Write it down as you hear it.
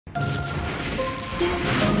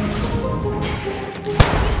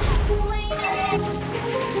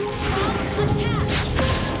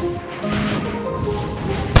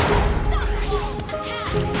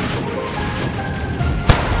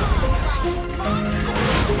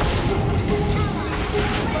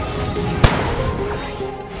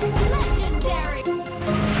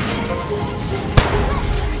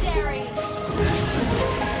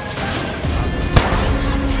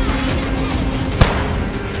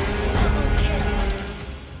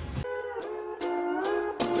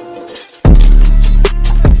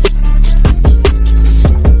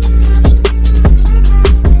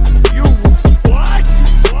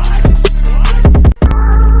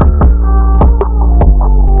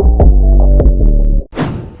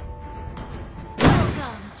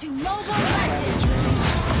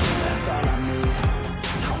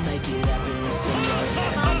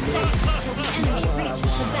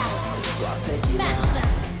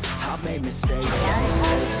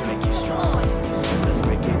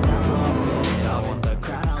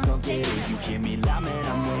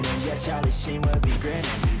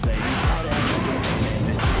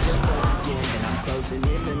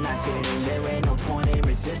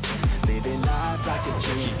Living life like a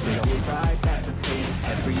dream, live it right, that's the thing.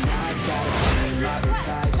 Every night got a dream, I've been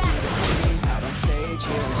tied to the scene. Out on stage,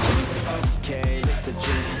 here and here, okay, it's a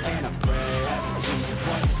dream. And I pray as a team,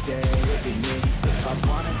 one day it'll be me. If I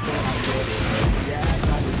want it, then I get it. Every day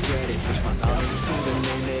I regret it, push myself to the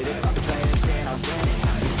limit. If I play it, then I win it.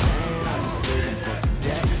 I'm just saying, I'm just living for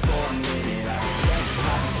today. For a minute, I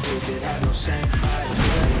just visit, have no shame. I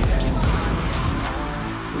admit it.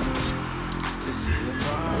 To see the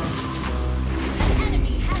fire, An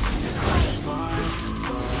enemy has been slain.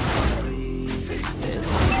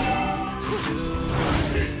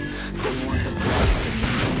 They want the best of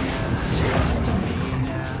me now, best of me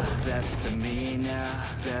now, best of me now,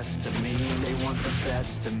 best of me. They want the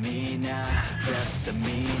best of me now, best of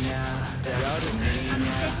me now, best of me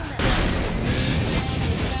now, best of me.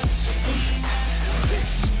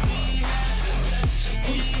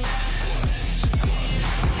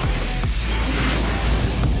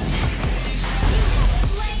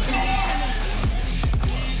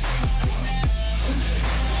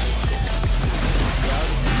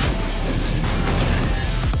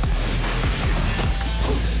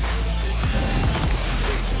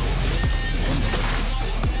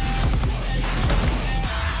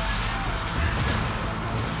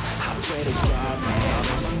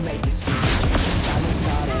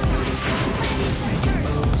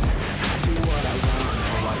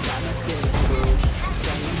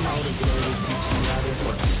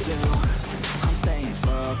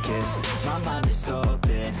 My mind is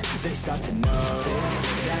open, they start to notice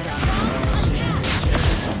that I'm emotion.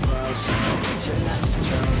 There's no potion, you're not just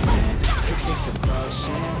chosen. It takes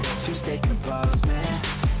devotion to stay composed, man.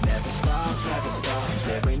 Never stop,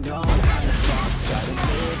 there ain't no time to fall. Try to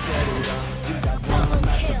live, get it up, you got one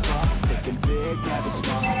left to fall. Thinking big, never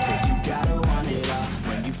small, cause you gotta want it all.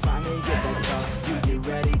 When you finally get that call, you get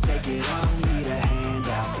ready, take it all. Need a hand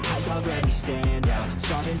out, I already stand out.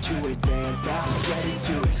 Starting to advance now, ready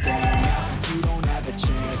to expand now. You don't have a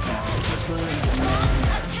chance now, cause we're in demand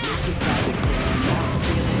now. Look at that again now,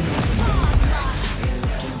 feeling it now.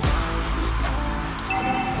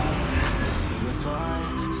 To see if I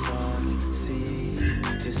succeed,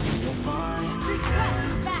 to see if I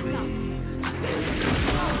leave. They want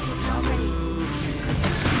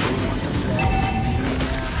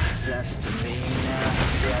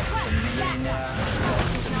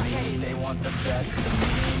to me, they want the best of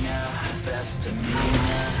me now, best of me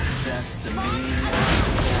now, best of me now, best of me. They want the best of me now, best of me now, best of me now,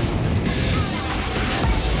 best of me.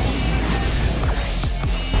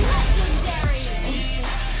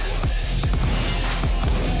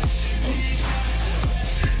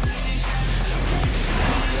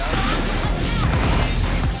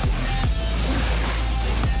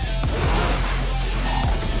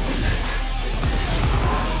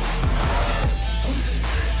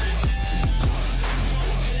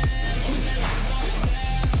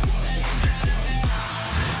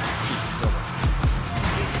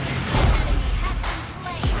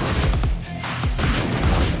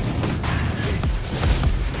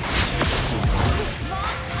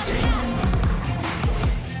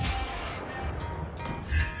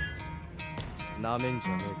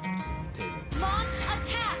 Launch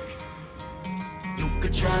attack! You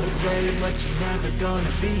could try to play, but you're never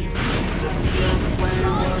gonna beat me. The other way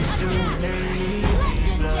was doing ain't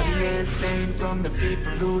easy. Bloody hands stained from the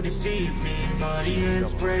people who deceive me. Muddy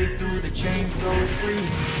hands break through the chains, go free.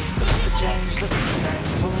 Look at the change, look at the tank.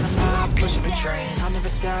 Pulling them out, pushing the train. I'll never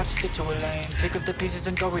stop, stick to a lane. Pick up the pieces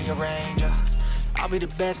and go rearrange. I'll be the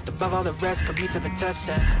best, above all the rest, put me to the test,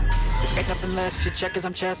 and expect nothing less, your check is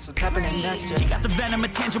I'm chess, what's happening next, yeah. He got the venom, a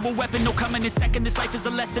tangible weapon, no coming in second. This life is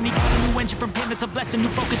a lesson, he got a new engine from pain, that's a blessing. New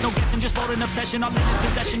focus, no guessing, just bold and obsession. All in his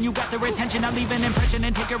possession, you got their attention. I leave an impression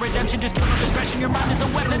and take a redemption. Just give no discretion, your mind is a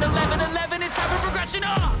weapon. 11-11, it's time for progression.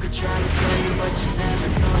 Could try to play, but you're never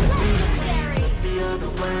gonna beat me. The other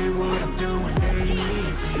way, what I'm doing ain't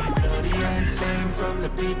easy. Bloody and stained from the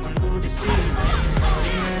people who deceive me. Bloody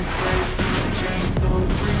hands break through the chains, go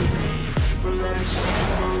free me. Relation,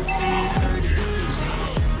 both feet hurt easy.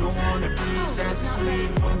 Don't wanna be fast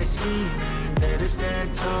asleep when they see me. Better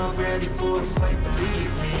stand tall, ready for a fight,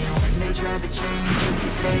 believe me. When they try to change, you can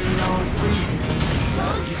say no, free me. So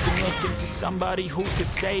he's been looking for somebody who could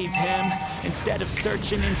save him, instead of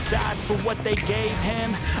searching inside for what they gave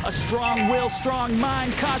him. A strong will, strong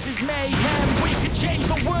mind causes mayhem. We could change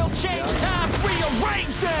the world, change times,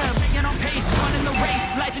 rearrange them. Staying on pace, running the race.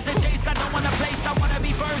 Life is a chase, I don't wanna place, I wanna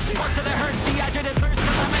be first. Work to the hurts, dehydrated thirst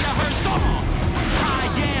till I'm in a hearse. High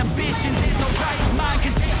ambitions in the right mind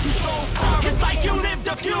can take you so far. It's like you lived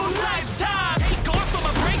a few lifetimes. Take off from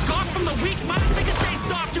a break off from the weak minds. They can stay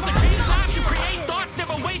soft, you can change lives, you create thoughts,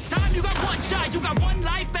 never waste time. You got one shot, you got one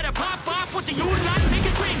life, better pop off. What do you like? Make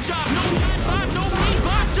a dream job. No 9-5, no me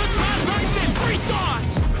boss, just my life and free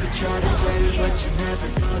thoughts. Could try to play, but you're never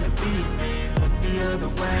gonna beat me. Look the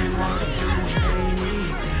other way, what I'm doing ain't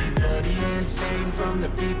easy. Bloody hands stained from the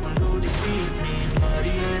people who deceive me. Bloody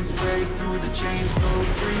hands break through the chains, go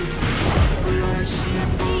free me. Relation,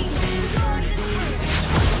 both feet hurt it easy.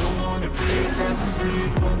 Don't wanna be fast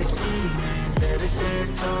asleep when they see me. Better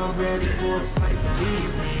stand tall, ready for a fight,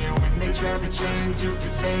 believe me. When they try to change, you can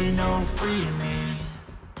say no, free me.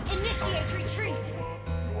 Initiate retreat.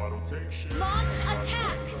 Launch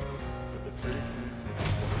attack.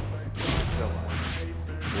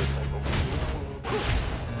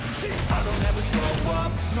 I don't ever slow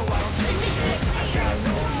up, no I don't take shit. I got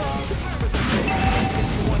no love for the fakeness. If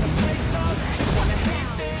you wanna play tough, you wanna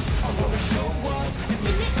hate this, I wanna show up and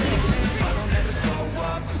make a statement. I don't ever slow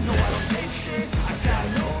up, no I don't take shit. I got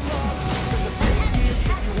no love for the fakeness.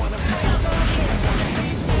 If you wanna play tough, you wanna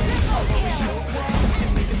hate this, I wanna show up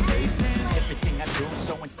and make a statement. Everything I do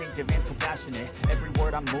so instinctive and so passionate. Every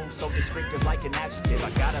word I move so descriptive like an adjective. I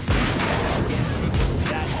gotta be against people who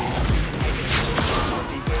got it.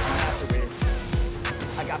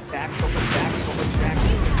 I got facts over tracks,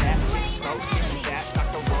 fast, slow, skinny, fast, knock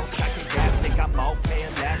the road, stack the gas, think I'm okay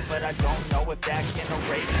at last, but I don't know if that can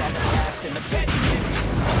erase all the past and the pettiness.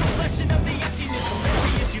 A reflection of the emptiness,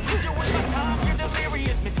 hilarious, you think you're worth my time.